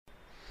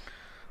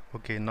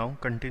Okay, now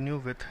continue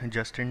with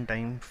just in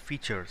time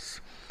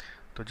features.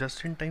 तो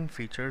just in time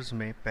features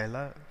में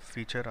पहला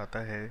feature आता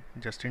है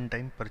जस्ट इन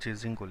टाइम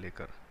परचेजिंग को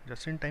लेकर।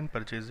 जस्ट इन टाइम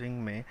परचेजिंग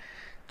में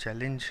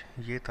चैलेंज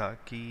ये था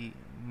कि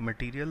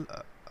मटेरियल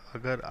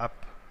अगर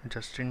आप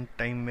जस्ट इन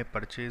टाइम में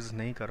परचेज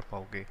नहीं कर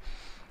पाओगे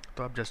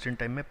तो आप जस्ट इन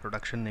टाइम में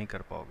प्रोडक्शन नहीं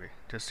कर पाओगे।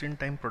 जस्ट इन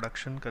टाइम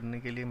प्रोडक्शन करने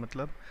के लिए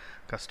मतलब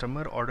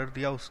कस्टमर ऑर्डर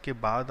दिया उसके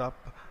बाद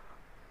आप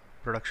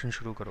प्रोडक्शन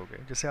शुरू करोगे।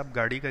 जैसे आप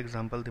गाड़ी का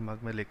एग्जांपल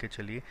दिमाग में लेके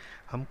चलिए,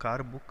 हम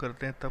कार बुक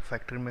करते हैं तब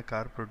फैक्ट्री में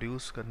कार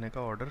प्रोड्यूस करने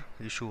का ऑर्डर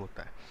इशू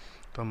होता है।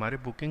 तो हमारे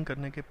बुकिंग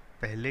करने के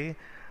पहले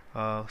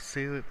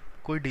से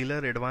कोई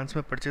डीलर एडवांस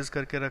में परचेज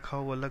करके रखा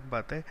हो वो अलग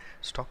बात है,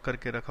 स्टॉक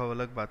करके रखा हो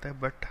अलग बात है,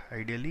 बट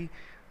आइडियली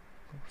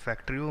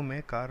फैक्ट्रियों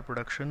में कार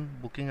प्रोडक्शन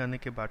बुकिंग आने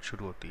के बाद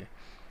शुरू होती है।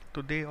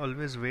 तो they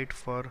always wait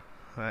for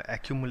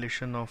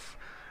accumulation of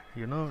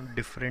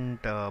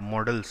different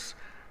models.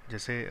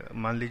 जैसे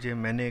मान लीजिए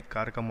मैंने एक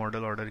कार का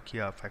मॉडल ऑर्डर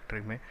किया फैक्ट्री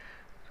में,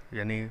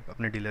 यानी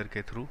अपने डीलर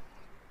के थ्रू,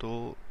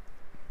 तो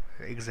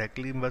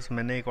बस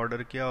मैंने एक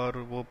ऑर्डर किया और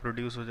वो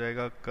प्रोड्यूस हो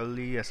जाएगा कल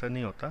ही, ऐसा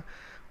नहीं होता।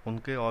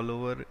 उनके ऑल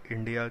ओवर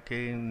इंडिया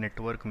के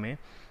नेटवर्क में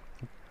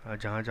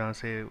जहाँ जहाँ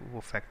से वो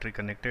फैक्ट्री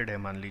कनेक्टेड है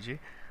मान लीजिए,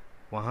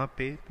 वहाँ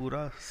पे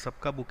पूरा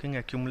सबका बुकिंग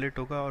एक्यूमुलेट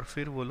होगा और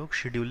फिर वो लोग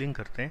शेड्यूलिंग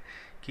करते हैं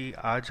कि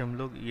आज हम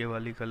लोग ये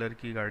वाली कलर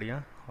की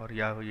गाड़ियाँ और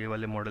या ये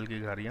वाले मॉडल की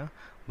गाड़ियाँ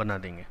बना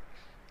देंगे।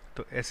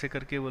 तो ऐसे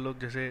करके वो लोग,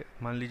 जैसे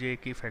मान लीजिए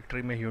कि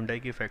फैक्ट्री में, Hyundai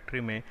की फैक्ट्री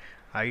में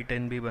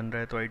i10 भी बन रहा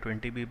है तो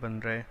i20 भी बन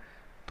रहा है,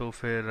 तो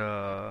फिर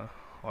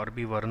और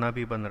भी वरना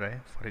भी बन रहा है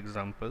फॉर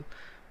एग्ज़ाम्पल।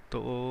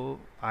 तो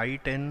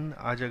i10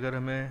 आज अगर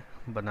हमें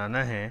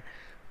बनाना है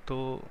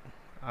तो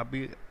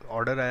अभी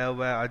ऑर्डर आया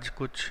हुआ है, आज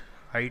कुछ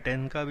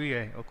i10 का भी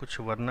है और कुछ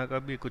वरना का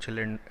भी, कुछ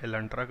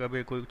एलेंट्रा का भी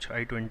है, कुछ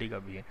i20 का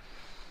भी है।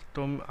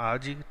 तो हम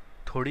आज ही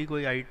थोड़ी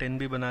कोई i10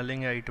 भी बना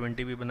लेंगे,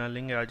 i20 भी बना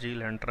लेंगे, आज ही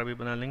एलेंट्रा भी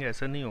बना लेंगे,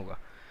 ऐसा नहीं होगा।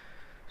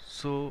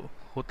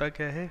 होता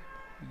क्या है,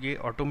 ये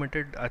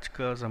ऑटोमेटेड आज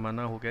का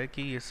ज़माना हो गया है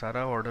कि ये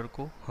सारा ऑर्डर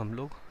को हम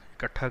लोग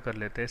इकट्ठा कर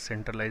लेते हैं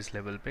सेंट्रलाइज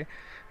लेवल पे,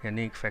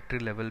 यानी एक फैक्ट्री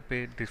लेवल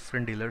पे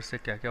डिफरेंट डीलर से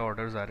क्या क्या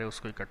ऑर्डर्स आ रहे हैं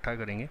उसको इकट्ठा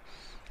करेंगे।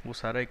 वो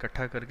सारा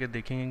इकट्ठा करके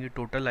देखेंगे कि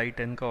टोटल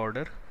i10 का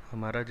ऑर्डर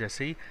हमारा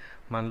जैसे ही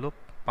मान लो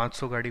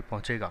 500 गाड़ी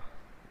पहुंचेगा,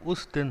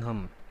 उस दिन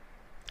हम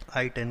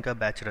i10 का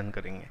बैच रन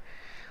करेंगे।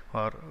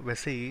 और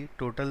वैसे ही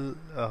टोटल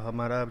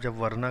हमारा जब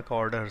वरना का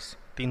ऑर्डर्स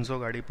 300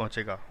 गाड़ी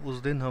पहुंचेगा,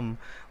 उस दिन हम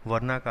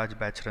वरना का आज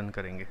बैच रन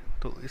करेंगे।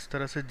 तो इस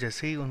तरह से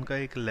जैसे ही उनका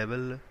एक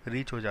लेवल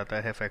रीच हो जाता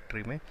है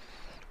फैक्ट्री में,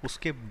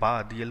 उसके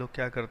बाद ये लोग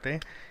क्या करते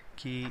हैं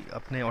कि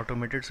अपने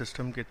ऑटोमेटेड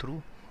सिस्टम के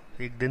थ्रू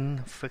एक दिन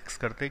फिक्स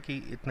करते हैं कि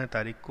इतने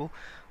तारीख को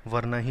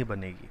वरना ही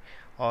बनेगी,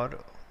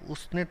 और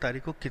उसने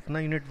तारीख को कितना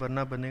यूनिट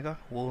वरना बनेगा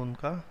वो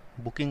उनका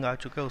बुकिंग आ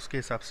चुका है, उसके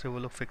हिसाब से वो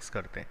लोग फिक्स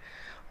करते हैं।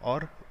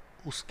 और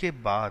उसके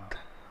बाद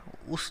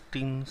उस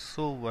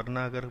 300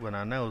 वरना अगर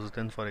बनाना है उस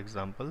दिन, फॉर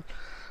एग्ज़ाम्पल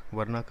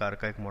वरना कार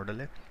का एक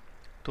मॉडल है,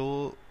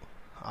 तो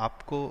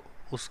आपको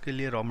उसके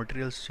लिए रॉ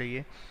मटेरियल्स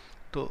चाहिए।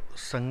 तो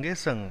संगे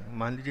संग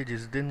मान लीजिए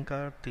जिस दिन का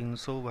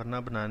 300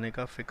 वरना बनाने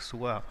का फिक्स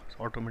हुआ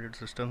ऑटोमेटेड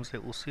सिस्टम से,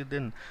 उसी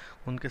दिन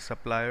उनके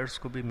सप्लायर्स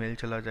को भी मेल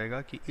चला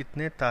जाएगा कि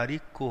इतने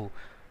तारीख को,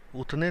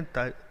 उतने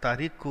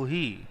तारीख को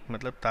ही,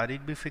 मतलब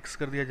तारीख भी फिक्स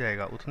कर दिया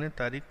जाएगा, उतने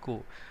तारीख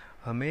को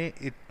हमें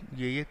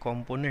ये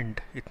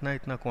कंपोनेंट इतना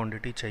इतना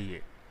क्वांटिटी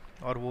चाहिए।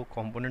 और वो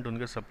कंपोनेंट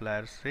उनके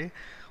सप्लायर से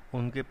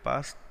उनके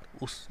पास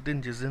उस दिन,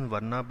 जिस दिन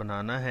वरना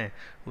बनाना है,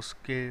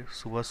 उसके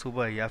सुबह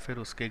सुबह या फिर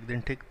उसके एक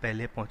दिन ठीक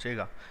पहले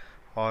पहुंचेगा।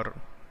 और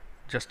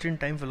जस्ट इन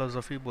टाइम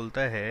फिलोसफी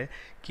बोलता है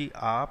कि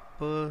आप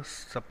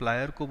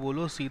सप्लायर को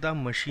बोलो सीधा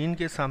मशीन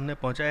के सामने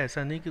पहुंचाए,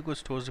 ऐसा नहीं कि कोई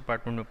स्टोर्स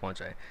डिपार्टमेंट में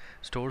पहुंचाए।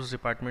 स्टोर्स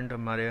डिपार्टमेंट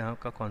हमारे यहाँ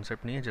का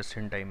कॉन्सेप्ट नहीं है जस्ट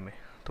इन टाइम में,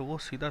 तो वो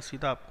सीधा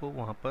सीधा आपको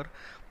वहाँ पर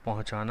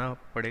पहुँचाना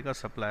पड़ेगा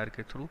सप्लायर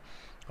के थ्रू,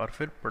 और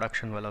फिर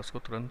प्रोडक्शन वाला उसको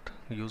तुरंत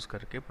यूज़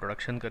करके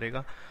प्रोडक्शन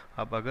करेगा।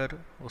 अब अगर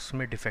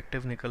उसमें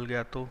डिफेक्टिव निकल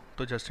गया तो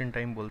जस्ट इन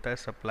टाइम बोलता है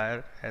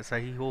सप्लायर ऐसा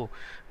ही हो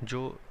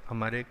जो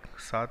हमारे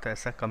साथ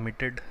ऐसा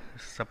कमिटेड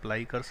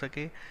सप्लाई कर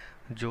सके,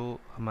 जो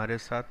हमारे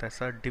साथ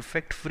ऐसा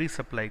डिफेक्ट फ्री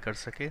सप्लाई कर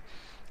सके,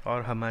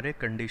 और हमारे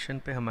कंडीशन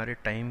पे, हमारे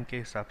टाइम के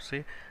हिसाब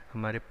से,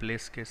 हमारे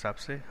प्लेस के हिसाब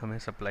से हमें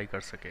सप्लाई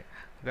कर सके।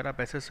 अगर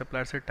आप ऐसे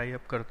सप्लायर से टाई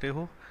अप करते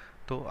हो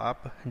तो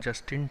आप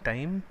just in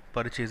time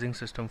purchasing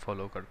system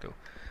follow करते हो।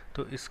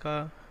 तो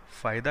इसका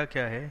फ़ायदा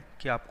क्या है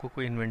कि आपको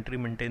कोई इन्वेंट्री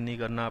मेंटेन नहीं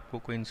करना, आपको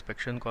कोई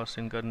इंस्पेक्शन कॉस्ट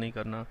इनकर नहीं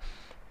करना,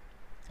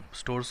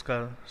 स्टोर्स का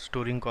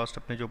स्टोरिंग कॉस्ट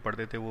अपने जो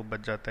पड़ते थे वो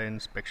बच जाता है,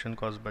 इंस्पेक्शन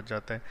कॉस्ट बच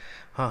जाता है।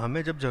 हाँ,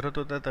 हमें जब ज़रूरत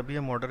होता है तभी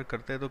हम ऑर्डर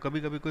करते हैं, तो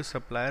कभी कभी कोई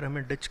सप्लायर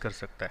हमें डिच कर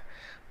सकता है,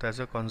 तो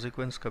एज अ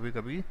कॉन्सिक्वेंस कभी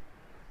कभी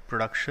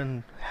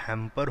प्रोडक्शन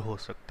हैम्पर हो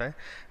सकता है।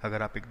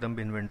 अगर आप एकदम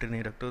भी इन्वेंट्री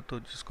नहीं रखते हो तो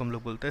जिसको हम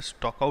लोग बोलते हैं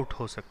स्टॉक आउट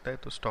हो सकता है,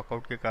 तो स्टॉक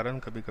आउट के कारण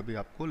कभी कभी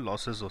आपको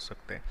लॉसेज हो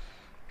सकते हैं।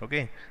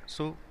 ओके,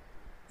 सो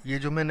ये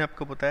जो मैंने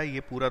आपको बताया ये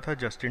पूरा था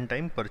just in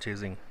time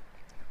purchasing.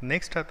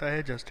 Next आता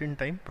है just in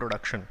time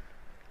production.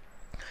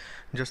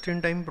 Just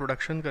in time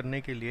production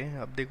करने के लिए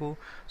अब देखो,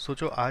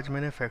 सोचो आज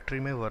मैंने फैक्ट्री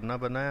में वरना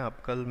बनाया, अब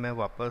कल मैं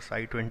वापस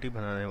i20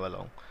 बनाने वाला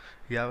हूँ,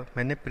 या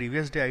मैंने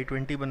प्रीवियस डे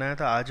i20 बनाया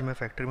था, आज मैं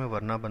फैक्ट्री में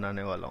वरना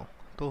बनाने वाला हूँ।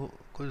 तो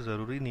कोई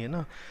ज़रूरी नहीं है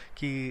ना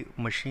कि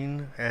मशीन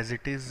एज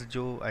इट इज़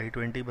जो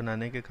i20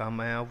 बनाने के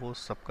काम आया वो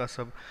सबका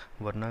सब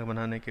वरना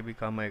बनाने के भी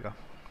काम आएगा।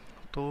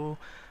 तो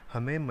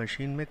हमें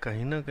मशीन में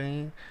कहीं ना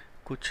कहीं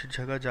कुछ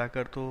जगह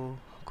जाकर तो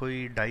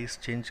कोई डाइस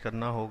चेंज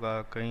करना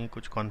होगा, कहीं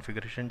कुछ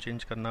कॉन्फ़िगरेशन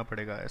चेंज करना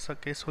पड़ेगा, ऐसा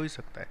केस हो ही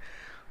सकता है।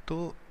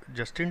 तो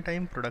जस्ट इन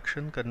टाइम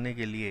प्रोडक्शन करने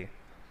के लिए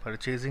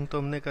परचेजिंग तो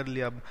हमने कर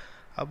लिया,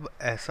 अब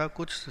ऐसा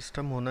कुछ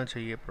सिस्टम होना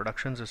चाहिए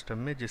प्रोडक्शन सिस्टम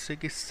में जिससे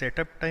कि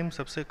सेटअप टाइम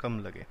सबसे कम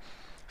लगे।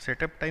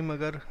 सेटअप टाइम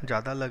अगर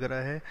ज़्यादा लग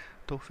रहा है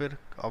तो फिर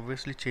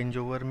ऑब्वियसली चेंज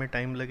ओवर में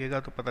टाइम लगेगा,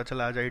 तो पता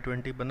चला आज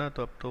i20 बना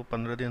तो अब तो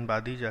 15 दिन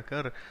बाद ही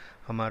जाकर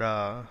हमारा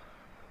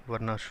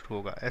वरना शुरू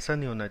होगा। ऐसा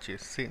नहीं होना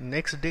चाहिए।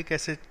 नेक्स्ट डे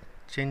कैसे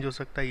चेंज हो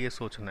सकता है ये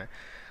सोचना है।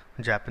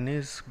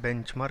 जापानीज़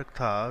बेंचमार्क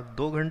था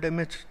 2 घंटे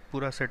में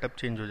पूरा सेटअप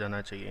चेंज हो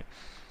जाना चाहिए।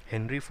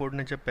 हेनरी फोर्ड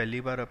ने जब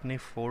पहली बार अपनी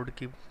फोर्ड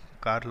की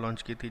कार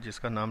लॉन्च की थी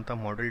जिसका नाम था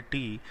मॉडल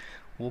टी,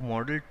 वो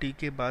मॉडल टी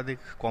के बाद एक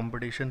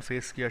कंपटीशन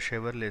फेस किया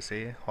शेवरले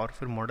से, और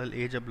फिर मॉडल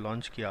ए जब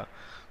लॉन्च किया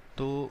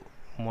तो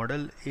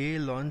मॉडल ए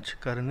लॉन्च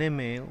करने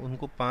में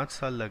उनको 5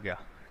 साल लग गया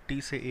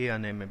टी से ए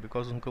आने में,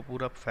 बिकॉज उनको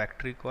पूरा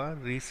फैक्ट्री का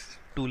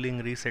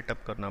रीटूलिंग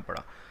रीसेटअप करना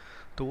पड़ा।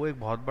 तो वो एक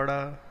बहुत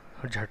बड़ा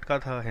झटका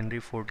था हेनरी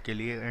फोर्ड के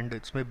लिए, एंड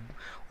इसमें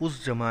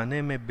उस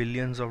ज़माने में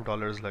बिलियंस ऑफ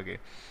डॉलर्स लगे।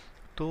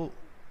 तो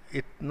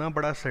इतना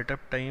बड़ा सेटअप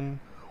टाइम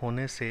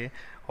होने से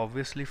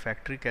ऑब्वियसली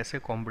फैक्ट्री कैसे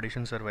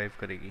कंपटीशन सरवाइव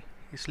करेगी।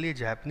 इसलिए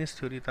जापानीज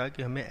थ्योरी था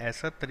कि हमें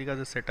ऐसा तरीका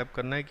से सेटअप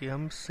करना है कि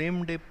हम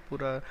सेम डे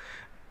पूरा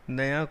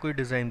नया कोई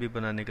डिज़ाइन भी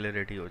बनाने के लिए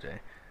रेडी हो जाए,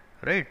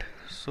 right.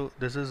 So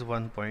this is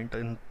one point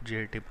in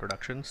JIT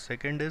production.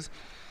 Second is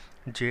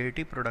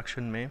JIT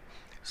production में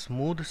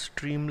smooth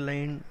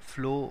streamline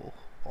flow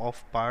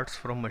of parts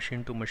from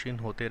machine to machine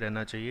होते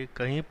रहना चाहिए।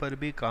 कहीं पर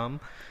भी काम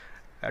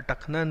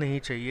अटकना नहीं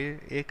चाहिए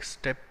एक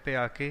स्टेप पे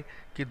आके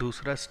कि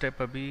दूसरा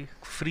स्टेप अभी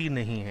फ्री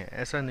नहीं है,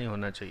 ऐसा नहीं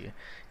होना चाहिए।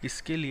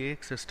 इसके लिए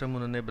एक सिस्टम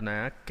उन्होंने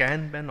बनाया,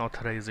 can ban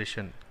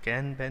authorisation.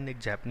 Can ban एक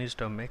जापानीज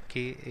टर्म है,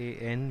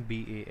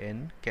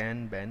 KANBAN,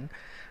 can ban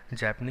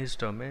Japanese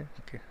term है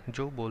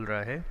जो बोल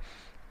रहा है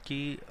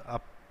कि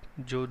आप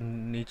जो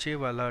नीचे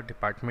वाला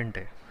डिपार्टमेंट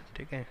है,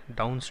 ठीक है,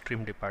 डाउन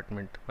स्ट्रीम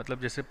डिपार्टमेंट,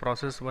 मतलब जैसे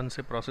प्रोसेस 1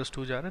 से प्रोसेस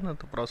 2 जा रहा है ना,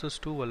 तो प्रोसेस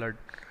 2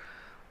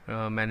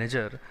 वाला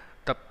मैनेजर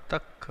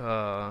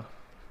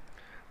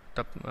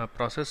तब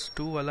प्रोसेस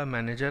 2 वाला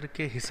मैनेजर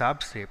के हिसाब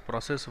से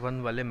प्रोसेस 1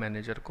 वाले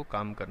मैनेजर को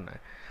काम करना है।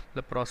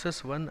 मतलब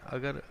प्रोसेस 1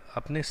 अगर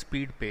अपने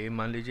स्पीड पे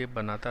मान लीजिए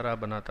बनाता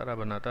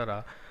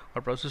रहा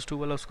और प्रोसेस 2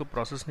 वाला उसको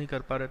प्रोसेस नहीं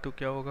कर पा रहे, तो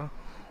क्या होगा,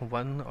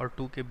 1 और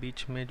 2 के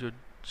बीच में जो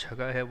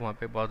जगह है वहाँ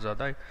पे बहुत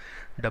ज़्यादा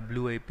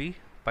WIP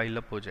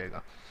पाइलअप हो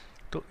जाएगा।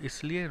 तो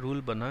इसलिए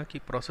रूल बना कि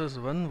प्रोसेस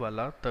 1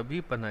 वाला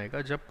तभी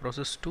बनाएगा जब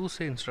प्रोसेस 2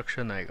 से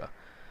इंस्ट्रक्शन आएगा।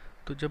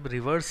 तो जब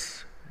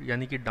रिवर्स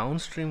यानी कि डाउन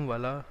स्ट्रीम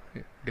वाला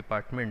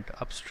डिपार्टमेंट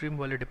अपस्ट्रीम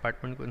वाले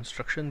डिपार्टमेंट को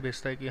इंस्ट्रक्शन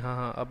भेजता है कि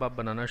हाँ अब आप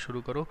बनाना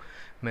शुरू करो,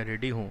 मैं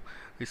रेडी हूँ,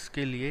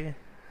 इसके लिए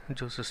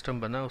जो सिस्टम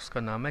बना उसका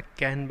नाम है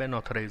कैन बैन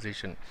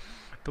ऑथराइजेशन।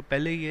 तो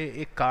पहले ये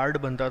एक कार्ड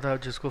बनता था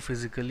जिसको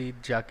फिजिकली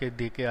जाके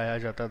दे के आया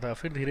जाता था,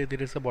 फिर धीरे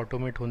धीरे सब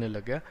ऑटोमेट होने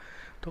लग गया,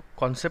 तो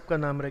कॉन्सेप्ट का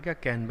नाम रह गया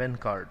कैन बैन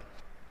कार्ड।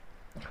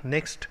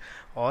 नेक्स्ट,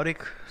 और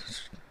एक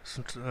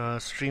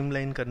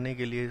स्ट्रीमलाइन करने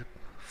के लिए,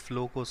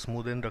 फ्लो को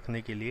स्मूदन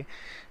रखने के लिए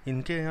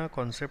इनके यहाँ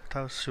कॉन्सेप्ट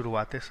था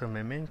शुरुआती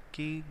समय में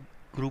कि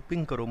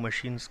ग्रुपिंग करो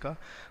मशीन्स का।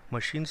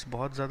 मशीन्स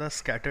बहुत ज़्यादा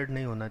स्कैटर्ड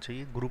नहीं होना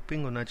चाहिए,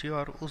 ग्रुपिंग होना चाहिए,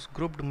 और उस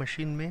ग्रुप्ड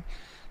मशीन में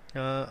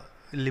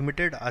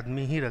लिमिटेड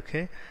आदमी ही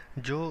रखें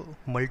जो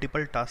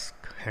मल्टीपल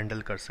टास्क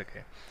हैंडल कर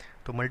सके।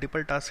 तो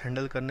मल्टीपल टास्क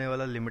हैंडल करने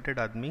वाला लिमिटेड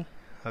आदमी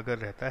अगर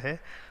रहता है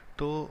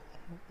तो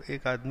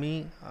एक आदमी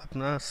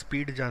अपना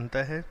स्पीड जानता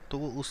है, तो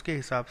वो उसके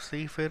हिसाब से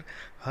ही फिर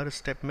हर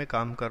स्टेप में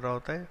काम कर रहा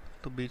होता है,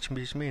 तो बीच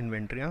बीच में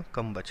इन्वेंट्रियाँ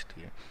कम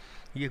बचती है।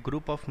 ये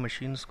ग्रुप ऑफ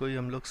मशीन्स को ही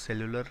हम लोग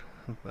सेलुलर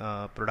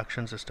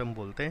प्रोडक्शन सिस्टम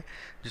बोलते हैं,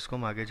 जिसको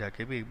हम आगे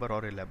जाके भी एक बार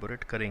और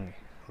एलेबोरेट करेंगे।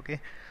 ओके,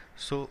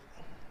 सो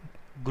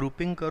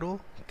ग्रुपिंग करो,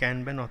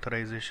 कैन बैन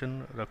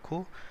ऑथराइजेशन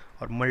रखो,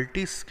 और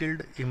मल्टी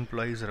स्किल्ड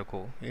एम्प्लॉयज़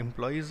रखो।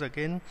 एम्प्लॉयज़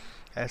अगेन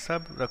ऐसा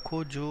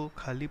रखो जो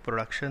खाली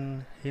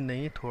प्रोडक्शन ही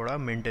नहीं, थोड़ा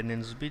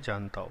मेंटेनेंस भी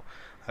जानता हो।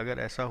 अगर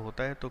ऐसा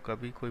होता है तो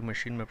कभी कोई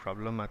मशीन में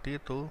प्रॉब्लम आती है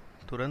तो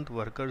तुरंत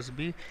वर्कर्स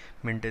भी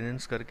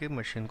मेंटेनेंस करके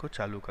मशीन को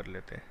चालू कर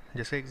लेते हैं।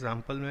 जैसे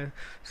एग्जांपल में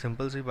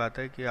सिंपल सी बात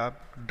है कि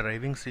आप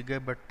ड्राइविंग सीख गए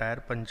बट टायर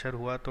पंचर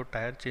हुआ तो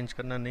टायर चेंज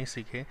करना नहीं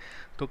सीखे,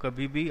 तो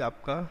कभी भी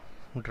आपका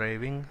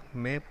ड्राइविंग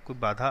में कोई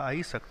बाधा आ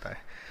ही सकता है।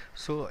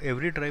 So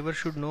every driver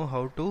should know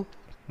how to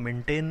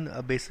maintain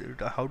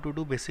how to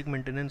do basic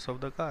maintenance of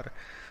the car.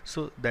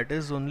 So that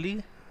is only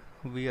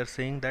we are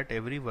saying that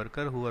every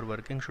worker who are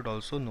working should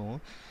also know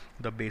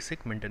the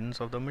basic maintenance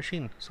of the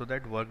machine so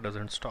that work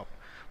doesn't stop.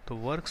 तो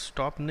work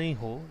stop नहीं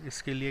हो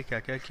इसके लिए क्या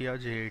क्या किया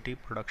JIT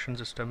production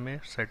system में,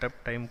 setup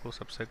time को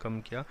सबसे कम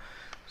किया,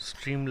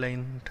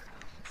 स्ट्रीमलाइंड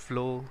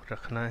फ्लो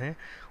रखना है,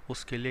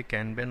 उसके लिए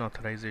कैन बैन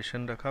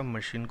ऑथराइजेशन रखा,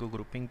 मशीन को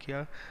ग्रुपिंग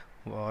किया,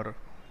 और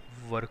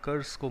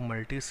वर्कर्स को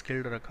मल्टी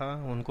स्किल्ड रखा,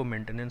 उनको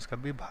मेंटेनेंस का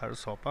भी भार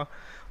सौंपा,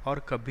 और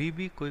कभी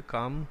भी कोई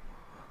काम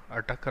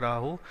अटक रहा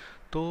हो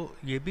तो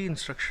ये भी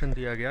इंस्ट्रक्शन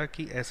दिया गया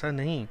कि ऐसा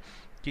नहीं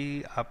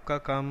कि आपका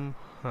काम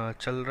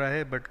चल रहा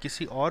है बट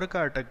किसी और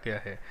का अटक गया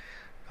है,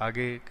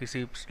 आगे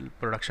किसी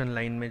प्रोडक्शन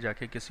लाइन में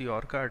जाके किसी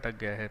और का अटक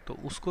गया है, तो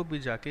उसको भी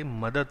जाके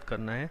मदद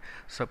करना है।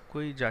 सबको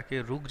ही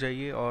जाके रुक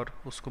जाइए और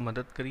उसको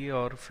मदद करिए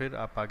और फिर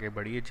आप आगे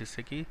बढ़िए,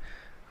 जिससे कि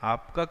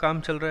आपका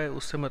काम चल रहा है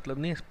उससे मतलब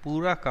नहीं,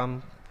 पूरा काम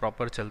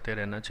प्रॉपर चलते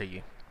रहना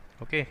चाहिए।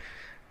 Okay,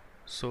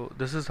 so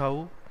this is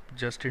how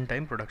just in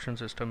time production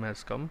system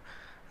has come.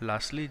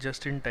 Lastly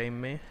just in time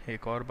में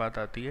एक और बात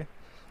आती है,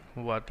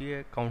 वो आती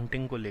है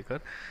काउंटिंग को लेकर,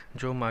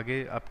 जो हम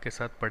आगे आपके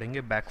साथ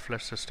पढ़ेंगे बैक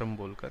फ्लश सिस्टम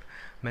बोलकर।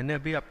 मैंने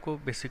अभी आपको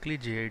बेसिकली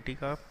जीआईटी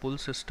का पुल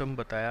सिस्टम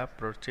बताया,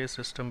 परचेज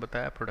सिस्टम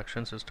बताया,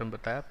 प्रोडक्शन सिस्टम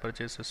बताया।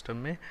 परचेज सिस्टम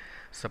में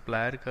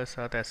सप्लायर के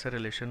साथ ऐसे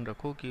रिलेशन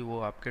रखो कि वो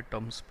आपके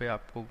टर्म्स पे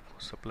आपको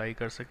सप्लाई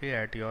कर सके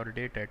at your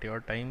date, at your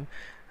time,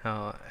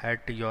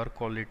 at your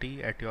quality,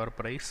 at your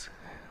price.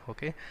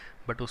 Okay,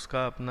 but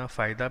उसका अपना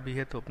फ़ायदा भी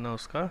है तो अपना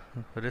उसका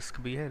रिस्क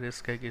भी है।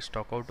 रिस्क है कि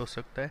स्टॉक आउट हो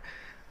सकता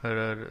है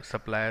अगर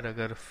सप्लायर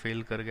अगर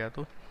फेल कर गया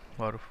तो,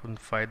 और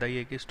फ़ायदा ये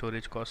है कि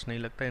स्टोरेज कॉस्ट नहीं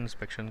लगता,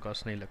 इंस्पेक्शन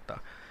कॉस्ट नहीं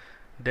लगता।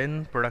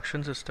 देन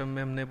प्रोडक्शन सिस्टम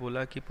में हमने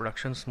बोला कि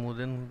प्रोडक्शन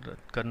स्मूदन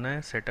करना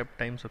है, सेटअप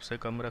टाइम सबसे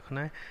कम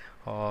रखना है,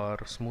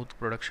 और स्मूथ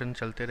प्रोडक्शन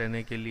चलते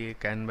रहने के लिए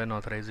कैन बैन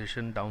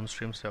ऑथराइजेशन,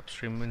 डाउनस्ट्रीम से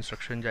अपस्ट्रीम में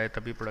इंस्ट्रक्शन जाए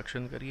तभी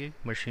प्रोडक्शन करिए,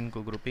 मशीन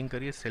को ग्रुपिंग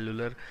करिए,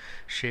 सेलुलर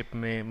शेप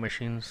में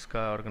मशीन्स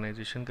का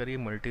ऑर्गेनाइजेशन करिए,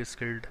 मल्टी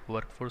स्किल्ड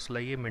वर्कफोर्स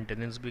लाइए,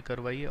 मेंटेनेंस भी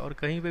करवाइए, और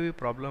कहीं पे भी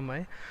प्रॉब्लम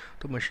आए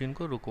तो मशीन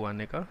को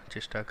रुकवाने का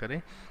चेष्टा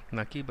करें,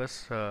 ना कि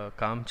बस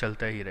काम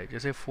चलता ही रहे।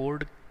 जैसे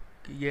फोर्ड,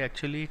 ये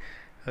एक्चुअली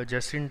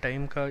जस्ट इन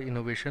टाइम का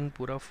इनोवेशन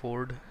पूरा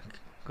फोर्ड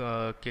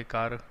के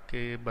कार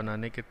के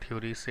बनाने के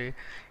थ्योरी से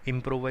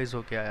इम्प्रोवाइज़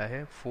होके आया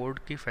है। फोर्ड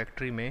की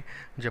फैक्ट्री में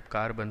जब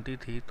कार बनती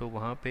थी तो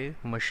वहाँ पे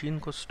मशीन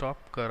को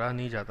स्टॉप करा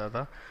नहीं जाता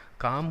था,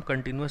 काम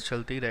कंटिन्यूस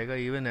चलते ही रहेगा।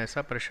 इवन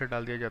ऐसा प्रेशर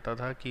डाल दिया जाता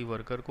था कि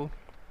वर्कर को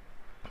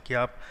कि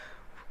आप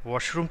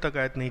वॉशरूम तक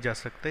आए नहीं जा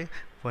सकते,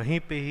 वहीं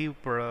पे ही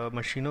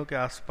मशीनों के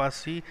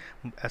आसपास ही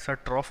ऐसा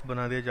ट्रॉफ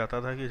बना दिया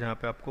जाता था कि जहाँ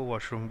पे आपको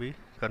वॉशरूम भी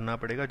करना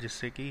पड़ेगा,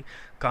 जिससे कि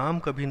काम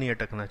कभी नहीं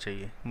अटकना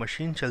चाहिए,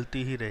 मशीन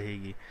चलती ही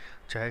रहेगी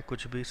चाहे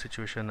कुछ भी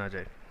सिचुएशन आ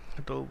जाए।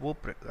 तो वो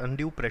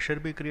अनड्यू प्रेशर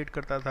भी क्रिएट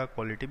करता था,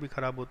 क्वालिटी भी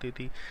ख़राब होती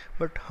थी,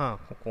 बट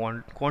हाँ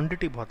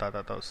क्वांटिटी बहुत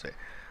आता था उससे।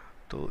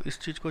 तो इस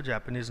चीज़ को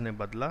जापानीज़ ने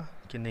बदला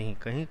कि नहीं,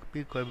 कहीं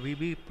भी कभी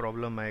भी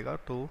प्रॉब्लम आएगा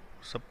तो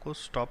सबको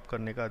स्टॉप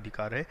करने का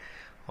अधिकार है,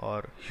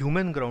 और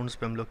ह्यूमन ग्राउंड्स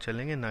पे हम लोग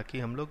चलेंगे, ना कि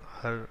हम लोग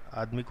हर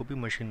आदमी को भी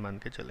मशीन मान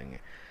के चलेंगे।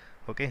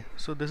 Okay,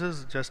 so this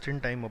is just in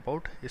time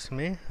about.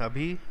 इसमें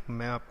अभी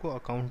मैं आपको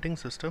अकाउंटिंग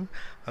सिस्टम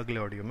अगले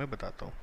ऑडियो में बताता हूँ।